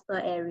the coastal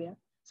area.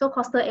 So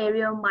coastal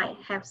area might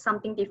have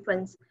something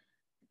different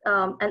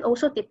and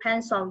also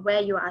depends on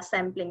where you are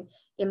sampling.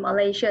 In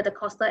Malaysia, the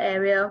coastal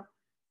area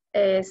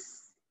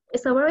is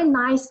a very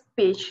nice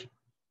beach.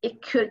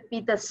 It could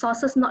be the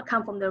sources not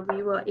come from the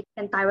river, it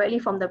can directly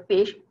from the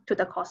beach to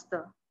the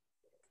coastal.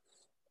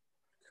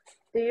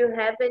 Do you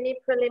have any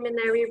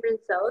preliminary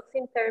results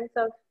in terms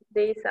of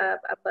this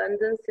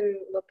abundance in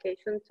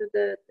location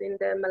in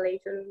the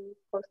Malaysian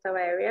coastal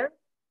area?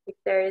 If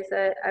there is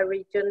a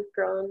region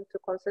prone to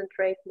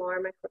concentrate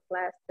more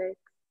microplastics?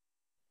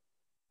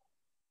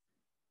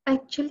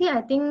 Actually,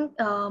 I think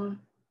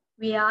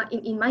we are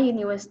in my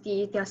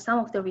university, there are some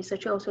of the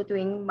researchers also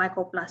doing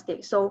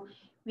microplastics. So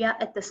we are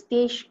at the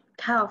stage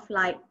kind of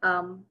like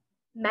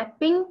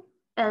mapping,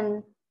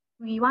 and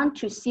we want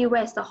to see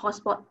where's the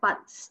hotspot, but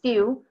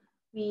still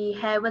we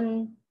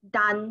haven't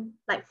done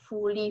like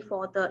fully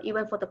for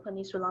even for the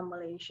Peninsula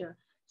Malaysia.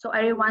 So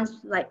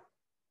everyone's like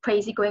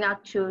crazy going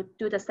out to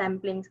do the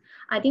samplings.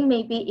 I think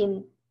maybe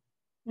in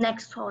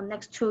next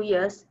 2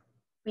 years,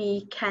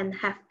 we can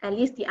have at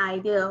least the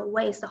idea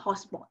where is the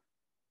hotspot.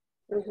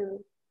 Mm-hmm.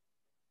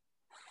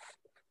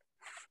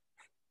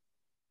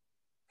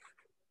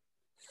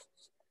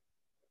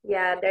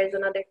 Yeah, there's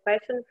another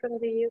question from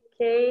the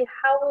UK.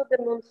 How will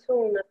the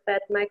monsoon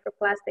affect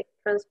microplastic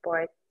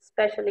transport,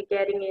 especially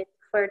getting it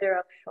further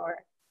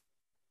offshore?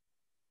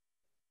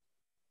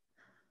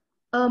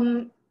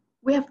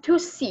 We have two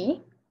seas.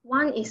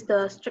 One is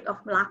the Strait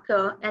of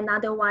Malacca,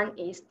 another one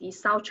is the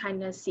South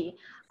China Sea.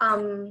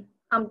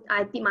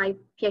 I did my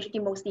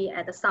PhD mostly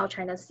at the South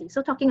China Sea.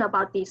 So talking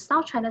about the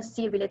South China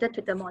Sea related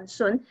to the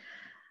monsoon,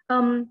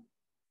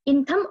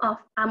 in terms of,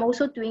 I'm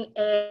also doing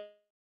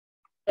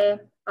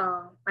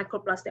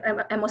microplastic,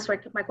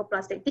 atmospheric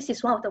microplastic. This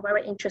is one of the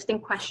very interesting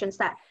questions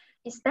that,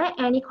 is there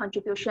any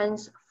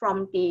contributions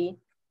from the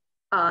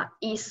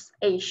East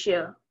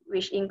Asia,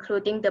 which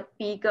including the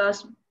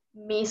biggest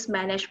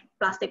mismanaged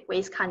plastic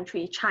waste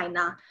country,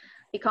 China?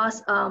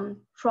 Because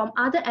from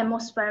other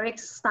atmospheric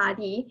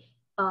study,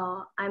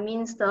 I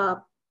mean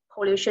the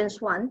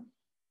pollutions one,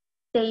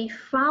 they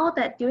found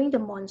that during the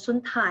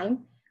monsoon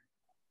time,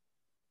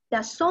 there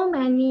are so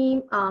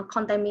many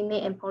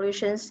contaminant and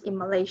pollutions in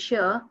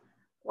Malaysia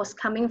was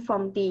coming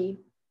from the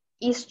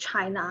East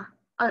China.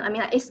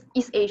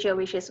 East Asia,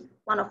 which is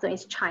one of them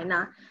is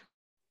China.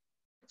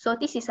 So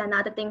this is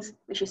another thing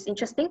which is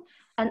interesting.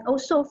 And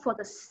also for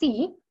the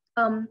sea,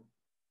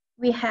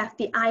 we have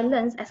the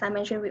islands, as I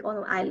mentioned, we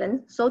own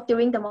islands. So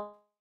during the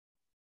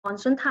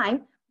monsoon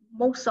time,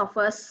 most of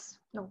us,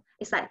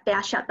 it's like they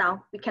are shut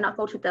down. We cannot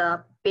go to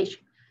the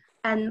beach.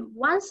 And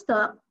once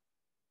the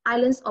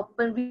islands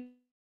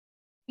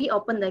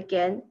reopen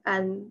again,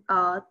 and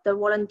the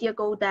volunteer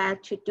go there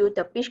to do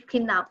the beach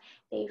cleanup,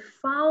 they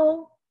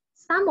found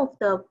some of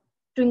the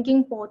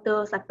drinking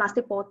bottles, like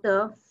plastic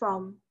bottle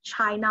from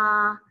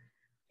China,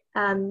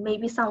 and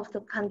maybe some of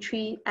the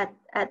country at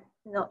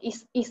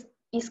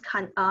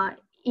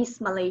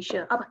East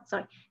Malaysia.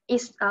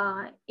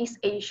 East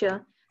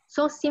Asia.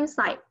 So it seems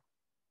like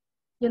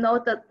you know,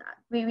 that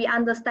we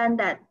understand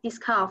that this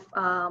kind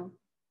of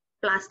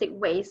plastic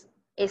waste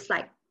is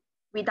like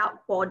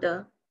without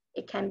border.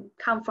 It can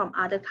come from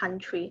other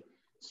country.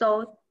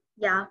 So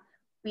yeah,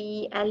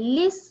 we at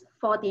least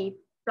for the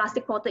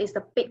plastic bottle is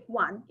the big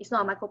one. It's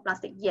not a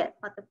microplastic yet,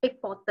 but the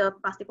big bottle,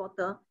 plastic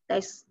bottle,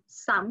 there's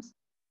some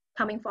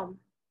coming from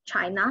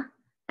China.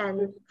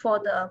 And for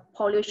the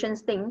pollution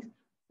things,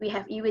 we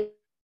have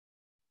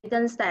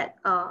evidence that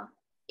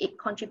it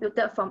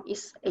contributed from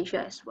East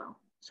Asia as well.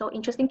 So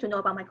interesting to know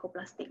about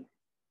microplastic.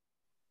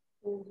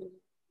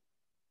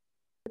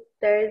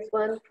 There is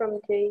one from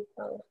Jay.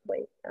 Oh,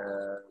 wait.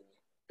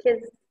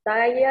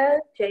 Kizaya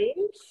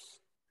James.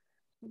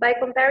 By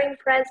comparing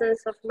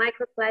presence of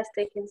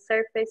microplastic in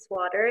surface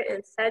water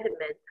and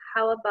sediment,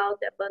 how about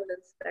the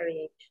abundance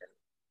variation?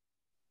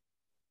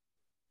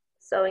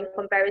 So in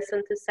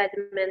comparison to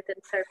sediment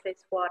and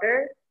surface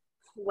water,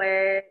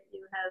 where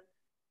you have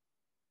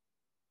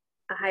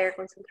a higher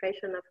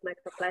concentration of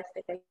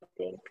microplastic, I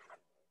think.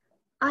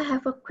 I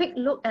have a quick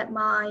look at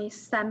my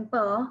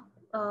sample,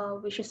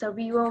 which is a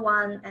river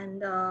one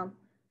and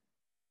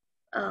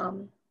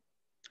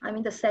I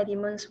mean the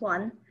sediments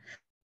one.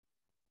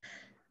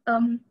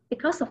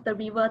 Because of the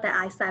river that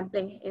I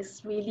sampling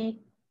is really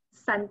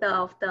center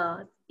of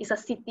it's a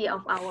city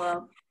of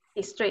our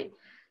district.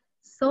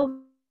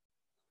 So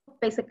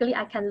basically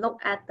I can look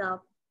at the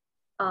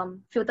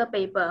filter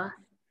paper.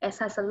 It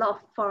has a lot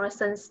of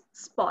fluorescent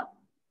spot.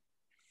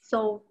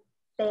 So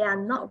they are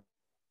not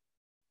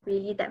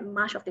really that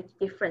much of the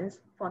difference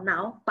for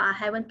now, but I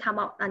haven't come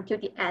out until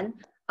the end.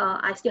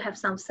 I still have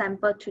some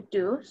sample to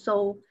do.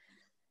 So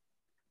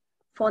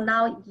for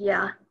now,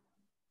 yeah,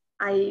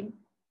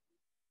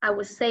 I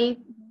would say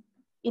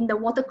in the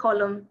water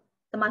column,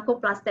 the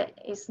microplastic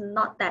is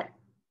not that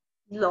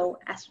low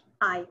as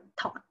I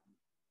thought.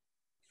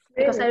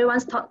 Really? Because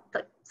everyone's taught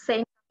the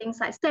same things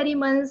like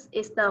sediments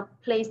is the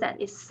place that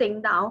is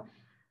sink down.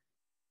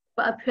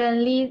 But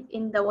apparently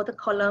in the water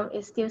column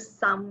is still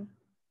some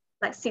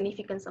like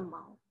significant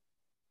amount.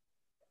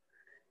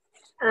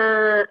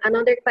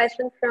 Another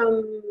question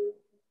from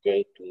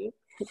JP,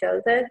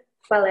 Joseph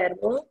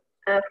Palermo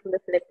from the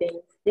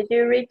Philippines. Did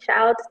you reach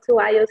out to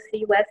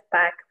IOC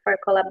Westpac for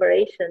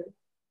collaboration,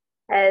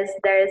 as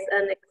there's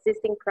an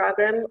existing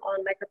program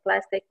on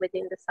microplastic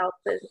within the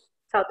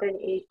Southern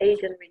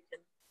Asian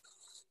region?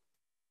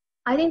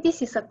 I think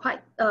this is a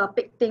quite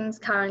big thing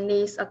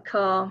currently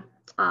occur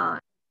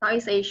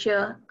Southeast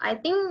Asia. I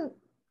think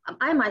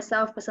I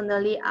myself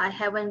personally, I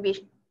haven't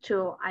reached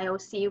to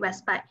IOC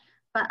Westpac,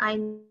 but I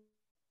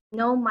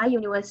know my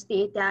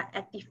university, they are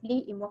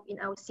actively involved in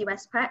IOC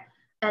Westpac,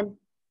 and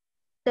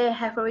they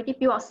have already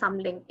built up some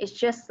link. It's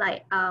just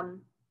like the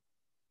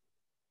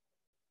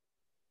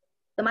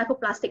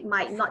microplastic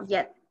might not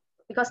yet,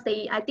 because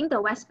I think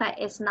the Westpac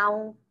is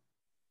now,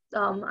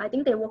 I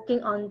think they're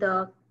working on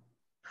the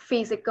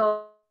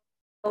physical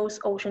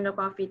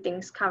oceanography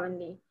things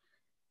currently.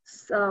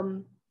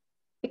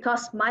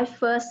 Because my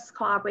first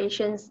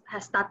collaborations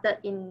has started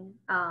in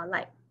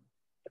like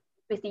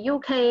with the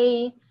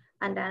UK,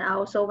 and then I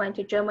also went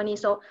to Germany.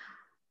 So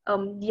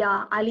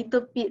yeah, a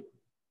little bit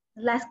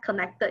less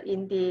connected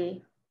in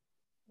the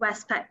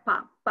Westpac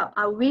part, but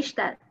I wish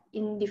that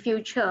in the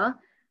future,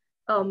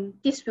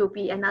 this will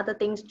be another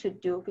things to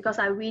do, because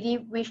I really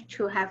wish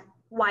to have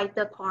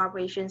wider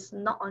collaborations,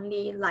 not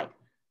only like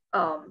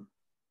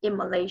in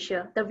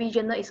Malaysia. The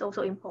regional is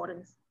also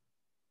important.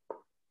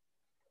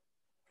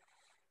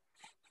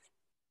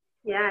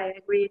 Yeah, I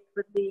agree. It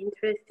would be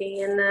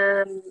interesting,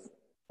 and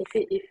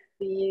if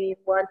we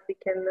want, we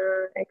can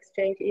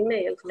exchange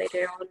emails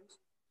later on.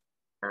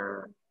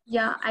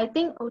 Yeah, I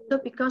think also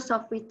because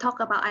of we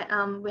talk about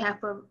we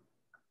have a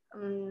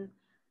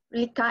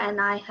Rika and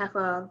I have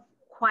a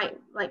quite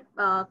like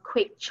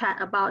quick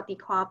chat about the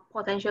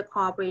potential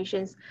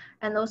collaborations,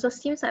 and also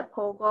seems like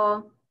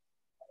Pogo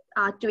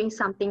are doing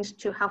some things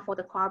to help for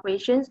the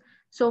collaborations.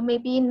 So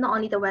maybe not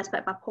only the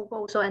Westpac, but Pogo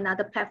also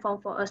another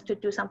platform for us to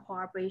do some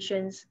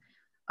collaborations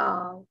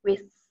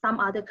with some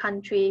other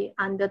country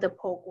under the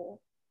Pogo.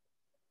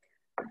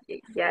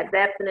 Yeah,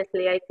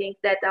 definitely. I think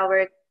that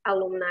our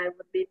alumni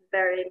would be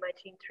very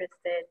much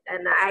interested,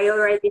 and I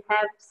already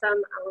have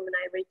some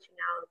alumni reaching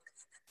out,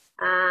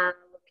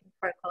 looking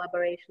for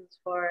collaborations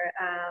for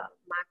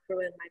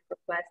macro and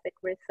microplastic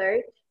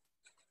research.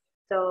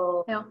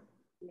 So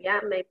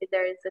yeah, maybe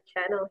there is a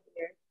channel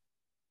here.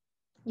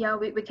 Yeah,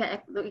 we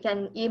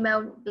can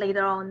email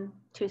later on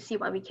to see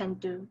what we can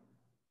do.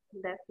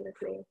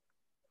 Definitely.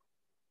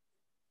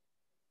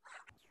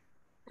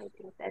 I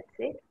think that's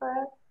it for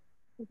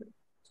us.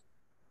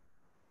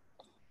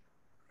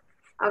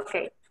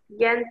 Okay,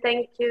 Yen,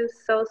 thank you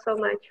so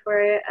much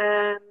for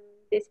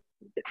this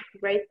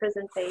great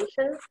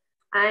presentation.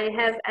 I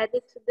have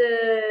added to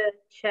the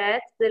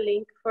chat the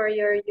link for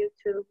your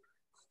YouTube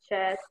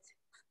chat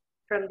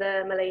from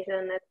the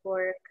Malaysian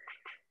network.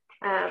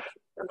 I'm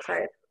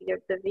sorry,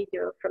 the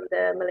video from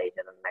the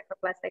Malaysian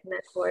Microplastic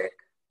Network.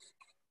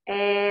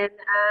 And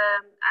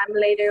I'm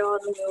later on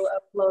will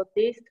upload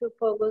this to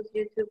Pogo's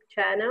YouTube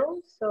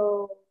channel.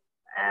 So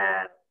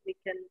we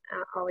can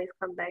always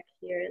come back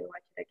here and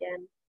watch it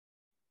again.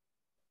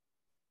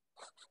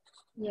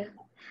 Yeah,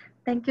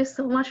 thank you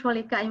so much,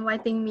 Molika,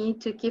 inviting me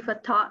to give a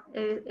talk.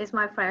 It's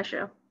my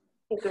pleasure.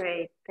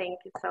 Great, thank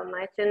you so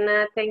much.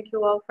 And thank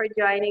you all for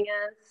joining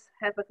us.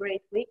 Have a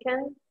great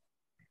weekend.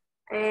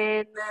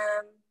 And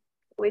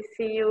we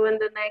see you in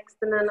the next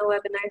Nano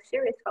webinar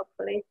series,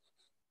 hopefully.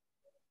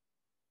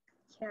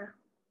 Yeah,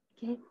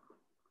 okay.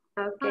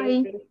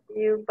 Okay, Bye. thank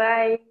you,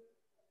 bye.